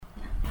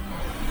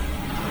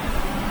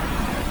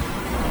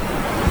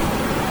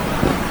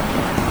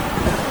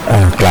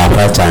กราบพ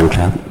ระอาจารย์ค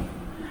รับ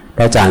พ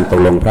ระอาจารย์ตก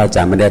ลงพระอาจ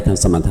ารย์ไม่ได้ท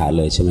ำสมถะ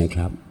เลยใช่ไหมค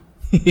รับ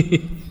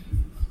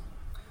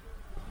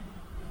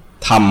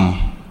ท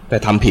ำแต่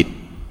ทำผิด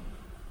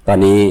ตอน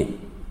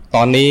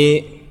นี้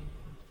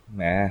แ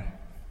หม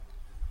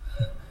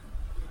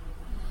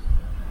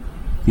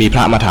มีพร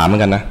ะมาถามเหมือ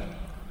นกันนะ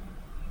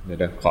เดี๋ย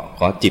วข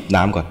อจิบ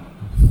น้ำก่อน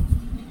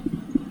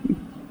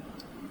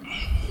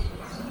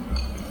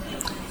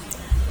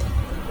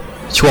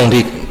ช่วง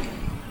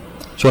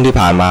ที่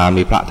ผ่านมา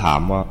มีพระถา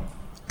มว่า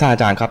ท่านอ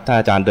าจารย์ครับท่าน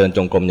อาจารย์เดินจ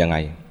งกรมยังไง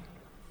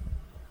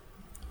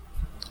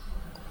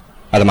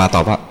อาตมาต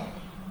อบว่า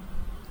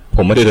ผ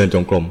มไม่ได้เดินจ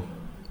งกรม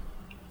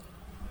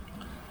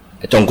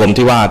จงกรม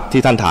ที่ว่า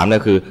ที่ท่านถามเนี่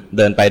ยคือเ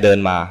ดินไปเดิน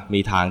มามี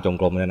ทางจง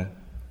กรมเนี่ยนะ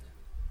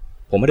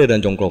ผมไม่ได้เดิ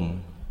นจงกรม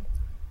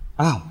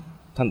อ้าว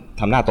ท่าน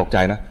ทำหน้าตกใจ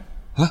นะ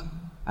ฮะ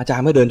อาจาร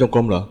ย์ไม่เดินจงก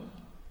รมเหรอ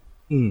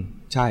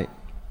ใช่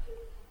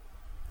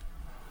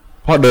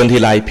เพราะเดินที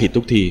ไรผิด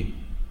ทุกที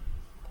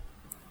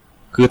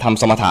คือท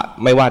ำสมถะ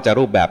ไม่ว่าจะ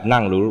รูปแบบ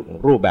นั่งหรือ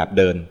รูปแบบ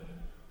เดิน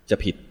จะ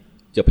ผิด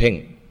จะเพ่ง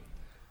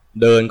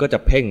เดินก็จะ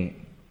เพ่ง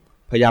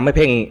พยายามไม่เ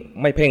พ่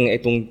งไอ้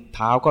ตรงเ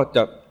ท้าก็จ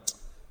ะ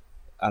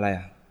อะไร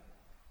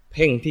เ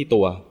พ่งที่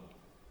ตัว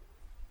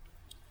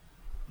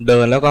เดิ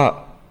นแล้วก็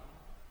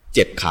เ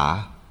จ็บขา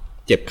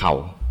เจ็บเข่า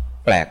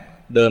แปลก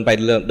เดินไป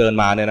เดิน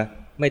มาเนี่ยนะ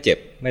ไม่เจ็บ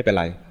ไม่เป็น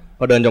ไรพ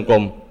อเดินจงกร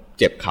ม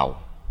เจ็บเข่า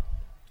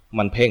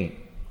มันเพ่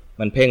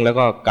งแล้ว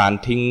ก็การ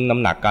ทิ้งน้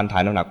ำหนักการถ่า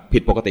ยน้ำหนักผิ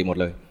ดปกติหมด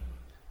เลย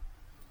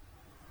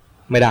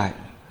ไม่ได้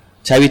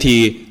ใช้วิธี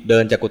เดิ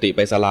นจากกุฏิไป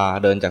ศาลา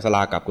เดินจากศาล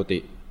ากลับกุฏิ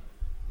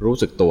รู้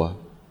สึกตัว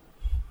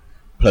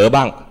เผลอ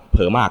บ้างเผ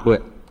ลอมากด้วย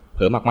เผ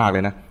ลอมากๆเล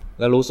ยนะ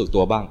แล้วรู้สึก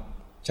ตัวบ้าง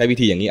ใช้วิ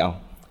ธีอย่างนี้เอา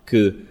คื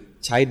อ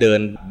ใช้เดิน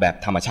แบบ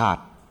ธรรมชาติ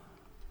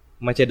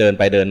ไม่ใช่เดิน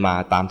ไปเดินมา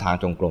ตามทาง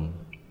จงกรม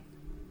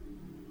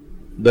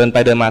เดินไป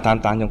เดินมาตาม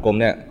ทางจงกรม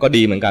เนี่ยก็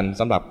ดีเหมือนกัน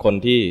สำหรับคน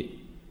ที่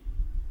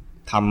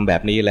ทำแบ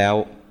บนี้แล้ว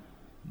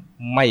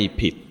ไม่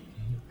ผิด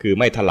คือ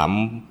ไม่ถล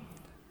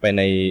ำไปใ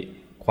น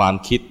ความ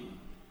คิด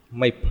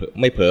ไ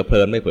ม่เผลอเพลิ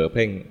นไม่เผลอเ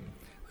พ่ง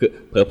คือ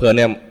เผลอเพลินเ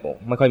นี่ย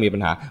ไม่ค่อยมีปั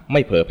ญหาไ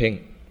ม่เผลอเพ่ง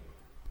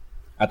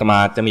อาตมา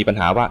จะมีปัญ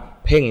หาว่า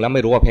เพ่งแล้วไ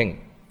ม่รู้ว่าเพ่ง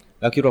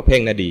แล้วคิดว่าเพ่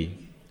งน่ะดี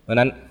เพราะ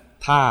นั้น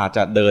ถ้าจ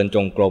ะเดินจ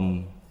งกรม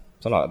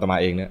สำหรับอาตมา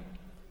เองเนี่ย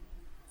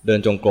เดิน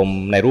จงกรม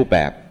ในรูปแบ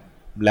บ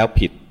แล้ว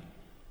ผิด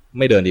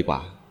ไม่เดินดีกว่า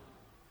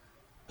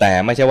แต่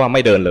ไม่ใช่ว่าไ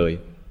ม่เดินเลย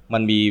มั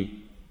นมี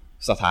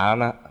ส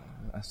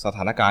ถ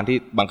านการณ์ที่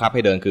บังคับใ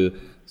ห้เดินคือ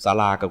ศา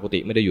ลากับกุฏิ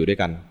ไม่ได้อยู่ด้วย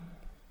กัน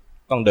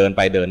ต้องเดินไ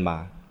ปเดินมา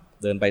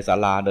เดินไปศา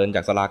ลาเดินจ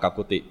ากศาลากับ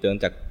กุฏิเดิน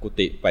จากกุ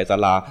ฏิไปศา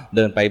ลาเ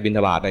ดินไปบิณฑ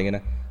บาตอะไรอย่างเงี้ย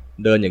นะ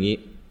เดินอย่างนี้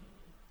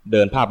เ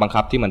ดินภาพบัง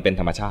คับที่มันเป็น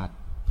ธรรมชาติ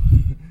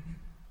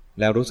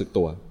แล้วรู้สึก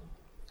ตัว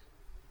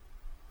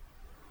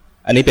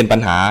อันนี้เป็นปัญ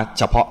หา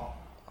เฉพา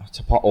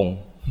ะองค์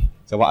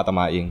เฉพาะอาตม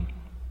าเอง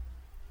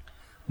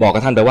บอกกั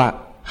บท่านไปว่า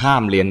ห้า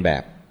มเรียนแบ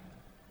บ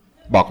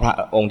บอกพระ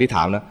องค์ที่ถ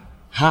ามนะ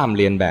ห้ามเ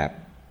รียนแบบ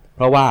เพ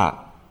ราะว่า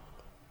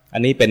อั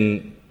นนี้เป็น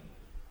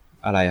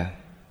อะไร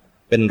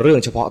เป็นเรื่อง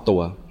เฉพาะตั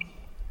ว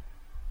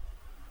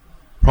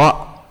เพราะ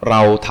เร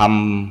าท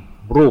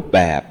ำรูปแบ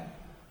บ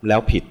แล้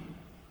วผิด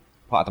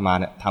เพราะอาตมา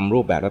เนี่ยทำรู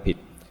ปแบบแล้วผิด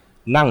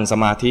นั่งส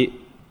มาธิ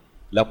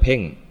แล้วเพ่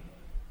ง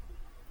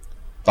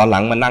ตอนหลั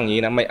งมันนั่งอย่าง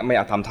นี้นะไม่เ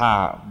อาทำท่า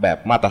แบบ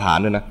มาตรฐาน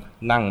ด้วยนะ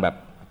นั่งแบบ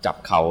จับ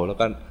เข่าแล้ว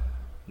ก็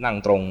นั่ง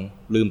ตรง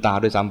ลืมตา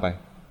ด้วยซ้ำไป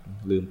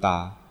ลืมตา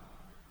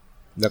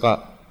แล้วก็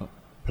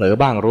เผลอ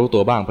บ้างรู้ตั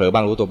วบ้างเผลอบ้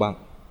างรู้ตัวบ้าง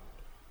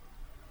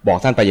บอก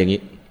ท่านไปอย่างนี้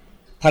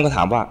ท่านก็ถ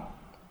ามว่า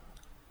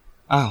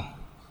อ้าว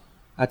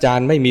อาจาร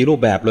ย์ไม่มีรูป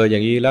แบบเลยอย่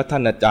างนี้แล้วท่า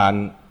นอาจาร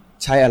ย์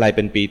ใช้อะไรเ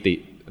ป็นปีติ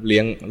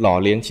หล่อ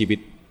เลี้ยงชีวิต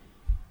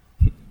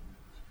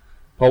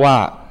เพราะว่า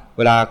เ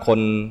วลาคน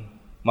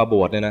มาบ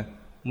วชเนี่ยนะ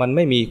มันไ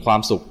ม่มีความ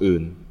สุขอื่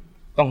น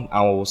ต้องเอ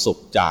าสุข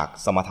จาก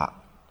สมถะ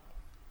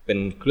เป็น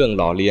เครื่องห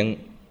ล่อเลี้ยง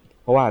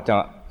เพราะว่าจะ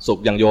สุข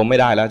อย่างโยมไม่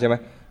ได้แล้วใช่ไหม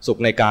สุข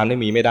ในการ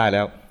ไม่ได้แ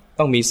ล้ว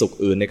ต้องมีสุข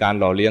อื่นในการ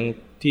หล่อเลี้ยง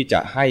ที่จะ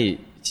ให้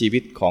ชีวิ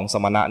ตของส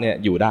มณะเนี่ย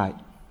อยู่ได้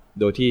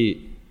โดยที่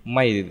ไ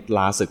ม่ล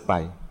าศึกไป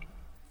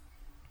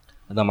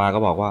อาตมาก็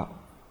บอกว่า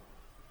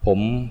ผม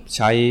ใ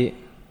ช้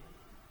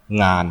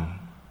งาน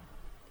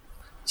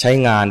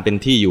เป็น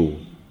ที่อยู่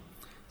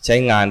ใช้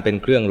งานเป็น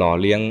เครื่องหล่อ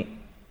เลี้ยง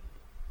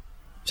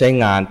ใช้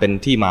งานเป็น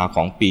ที่มาข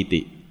องปี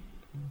ติ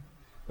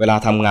เวลา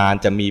ทำงาน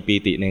จะมีปี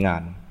ติในงา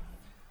น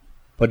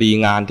พอดี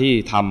งานที่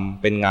ท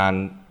ำเป็นง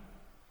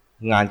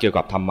านเกี่ยว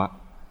กับธรรมะ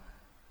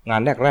งา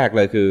นแรกเ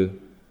ลยคือ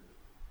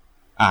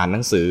อ่านห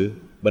นังสือ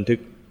บันทึก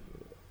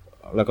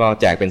แล้วก็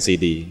แจกเป็นซี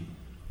ดี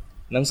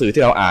หนังสือ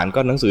ที่เราอ่าน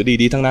ก็หนังสือ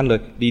ดีๆทั้งนั้นเล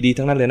ยดีๆ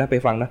ทั้งนั้นเลยนะไป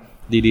ฟังนะ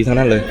ดีๆทั้ง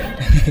นั้นเลย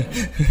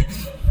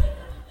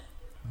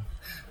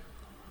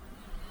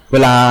เว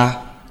ลา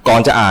ก่อ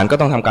นจะอ่านก็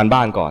ต้องทำการบ้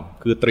านก่อน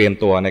คือเตรียม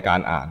ตัวในการ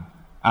อ่า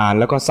น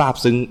แล้วก็ซาบ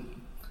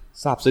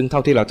ซึ้งเท่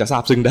าที่เราจะซา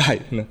บซึ้งได้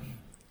นะ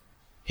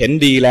เห็น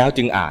ดีแล้ว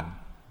จึงอ่าน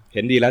เ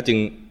ห็นดีแล้วจึง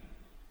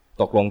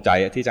ตกลงใจ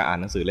ที่จะอ่าน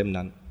หนังสือเล่ม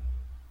นั้น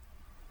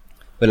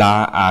เวลา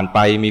อ่านไป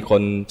มีค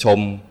นชม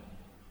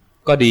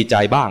ก็ดีใจ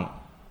บ้าง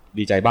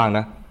น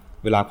ะ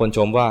เวลาคน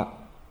ชมว่า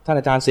ท่าน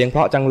อาจารย์เสียงเพร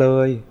าะจังเล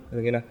ยอะไรอ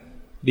ย่างเงี้ยนะ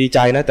ดีใจ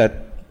นะแต่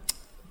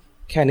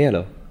แค่นี้เหร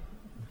อ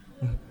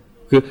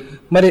คือ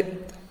ไม่ได้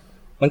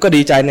มันก็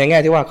ดีใจในแง่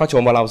ที่ว่าเขาช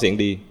มว่าเราเสียง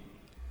ดี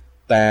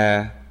แต่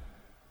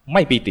ไ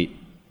ม่ปีติ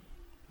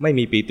ไม่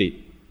มีปีติ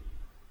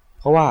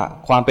เพราะว่า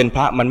ความเป็นพ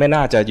ระมันไม่น่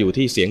าจะอยู่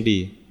ที่เสียงดี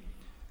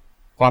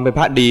ความเป็นพ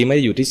ระดีไม่ไ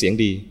ด้อยู่ที่เสียง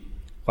ดี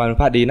ความเป็น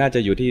พระดีน่าจะ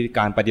อยู่ที่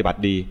การปฏิบัติ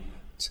ดี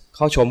เข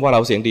าชมว่าเร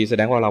าเสียงดีแส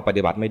ดงว่าเราป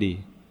ฏิบัติไม่ดี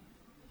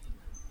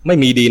ไม่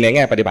มีดีในแ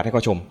ง่ปฏิบัติให้เข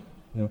าชม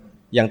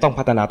ยังต้อง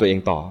พัฒนาตัวเอง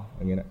ต่ออ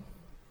ย่างเงี้ยนะ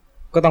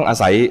ก็ต้องอา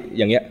ศัย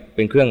อย่างเงี้ยเ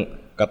ป็นเครื่อง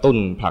กระตุ้น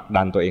ผลัก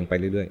ดันตัวเองไป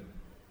เรื่อย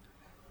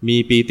ๆมี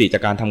ปีติจา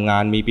กการทำงา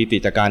นมีปีติ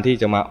จากการที่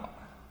จะมา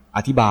อ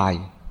ธิบาย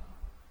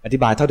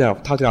เท่าที่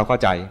เราเข้า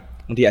ใจ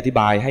บางทีอธิบ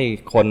ายให้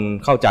คน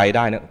เข้าใจไ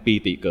ด้นะปี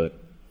ติเกิด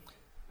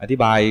อธิ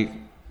บาย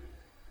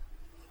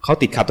เขา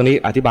ติดขัดตรงนี้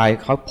อธิบาย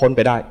เขาพ้นไ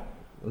ปได้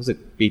รู้สึก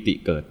ปีติ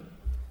เกิด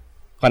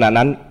ขณะ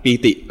นั้นปี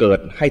ติเกิด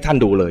ให้ท่าน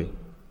ดูเลย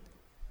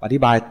อธิ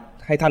บาย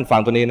ให้ท่านฟั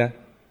งตัวนี้นะ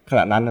ขณ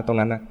ะนั้นนะตรง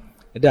นั้นนะ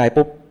ได้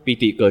ปุ๊บปี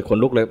ติเกิดขน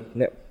ลุกเลย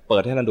เนี่ยเปิ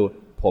ดให้ท่านดู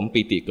ผม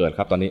ปีติเกิดค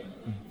รับตอนนี้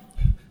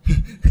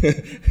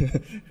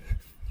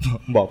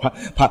บอก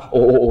พระโ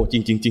อ้จ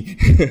ริง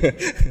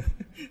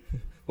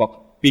บอก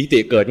ปีติ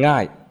เกิดง่า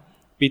ย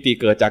ปีติ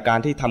เกิดจากการ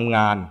ที่ทำง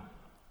าน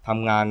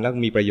แล้ว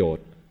มีประโยช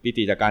น์ปี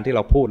ติจากการที่เร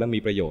าพูดแล้ว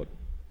มีประโยชน์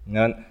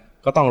งั้น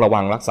ก็ต้องระวั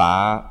งรักษา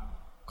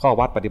ข้อ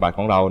วัดปฏิบัติข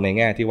องเราในแ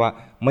ง่ที่ว่า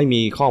ไม่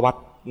มีข้อวัด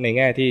ในแ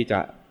ง่ที่จะ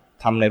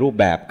ทำในรูป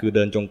แบบคือเ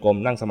ดินจงกรม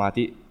นั่งสมา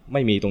ธิไ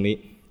ม่มีตรงนี้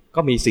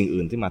ก็มีสิ่ง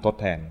อื่นที่มาทด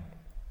แทน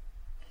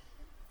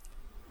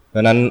เพรา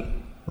ะนั้น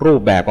รู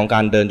ปแบบของกา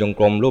รเดินจงก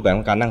รมรูปแบบข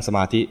องการนั่งสม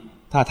าธิ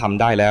ถ้าท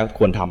ำได้แล้วค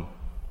วรท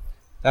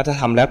ำถ้า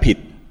ทำแล้วผิด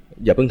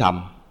อย่าเพิ่งท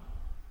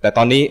ำแต่ต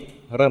อนนี้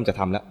เริ่มจะ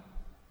ทำแล้ว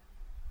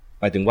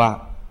หมายถึงว่า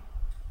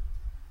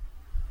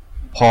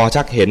พอ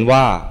ชักเห็นว่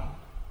า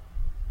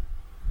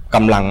ก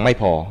ำลังไม่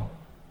พอ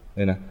เล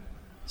ยนะ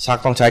ชัก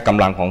ต้องใช้ก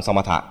ำลังของสม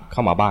ถะเข้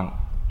ามาบ้าง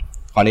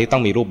คราวนี้ต้อ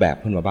งมีรูปแบบ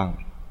ขึ้นมาบ้าง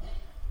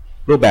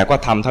รูปแบบก็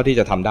ทำเท่าที่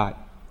จะทำได้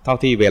เท่า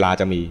ที่เวลา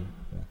จะมี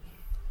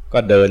ก็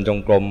เดินจง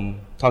กรม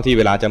เท่าที่เ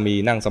วลาจะมี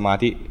นั่งสมา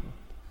ธิ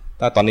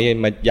ถ้าตอนนี้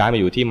ย้ายมา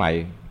อยู่ที่ใหม่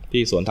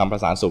ที่สวนธรรมประ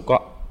สานสุขก็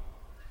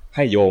ใ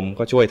ห้โยม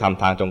ก็ช่วยท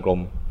ำทางจงกรม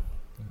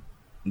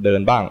เดิ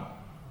นบ้าง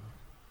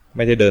ไ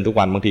ม่ได้เดินทุก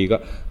วันบางทีก็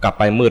กลับไ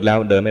ปมืดแล้ว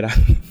เดินไม่ได้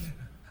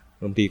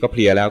บางทีก็เพ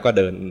ลียแล้วก็เ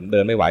ดิ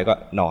นไม่ไหวก็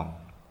นอน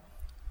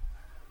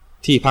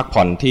ที่พัก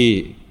ผ่อนที่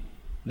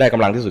ได้ก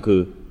ำลังที่สุดคื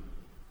อ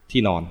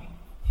ที่นอน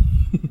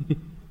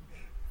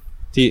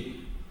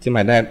ที่หม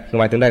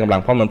ายถึงได้กำลั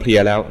งเพราะมันเพลีย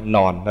แล้วน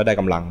อนแล้วได้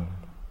กำลัง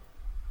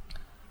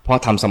เพรา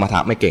ะทำสมถะ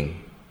ไม่เก่ง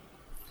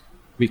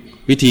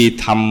วิธี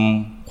ท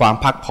ำความ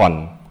พักผ่อน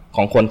ข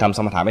องคนทำส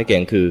มถะไม่เก่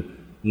งคือ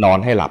นอน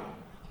ให้หลับ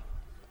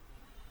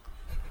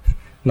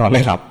นอนใ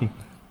ห้หลับ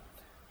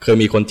เคย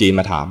มีคนจีน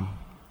มาถาม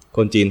ค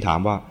นจีนถาม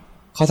ว่า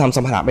เขาทำส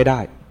มถะไม่ได้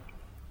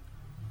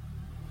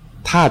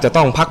ถ้าจะ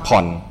ต้องพักผ่อ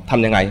นท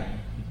ำยังไง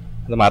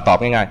อาตมาตอบ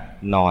ง่าย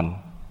ๆนอน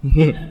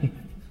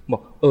บอ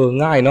ก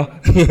ง่ายเนาะ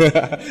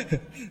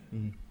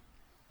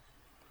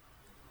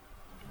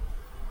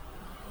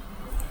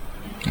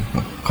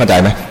เข้าใจ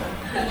ไหม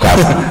ครับ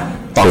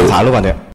ตอบคำถามรู้ป่ะเนี่ย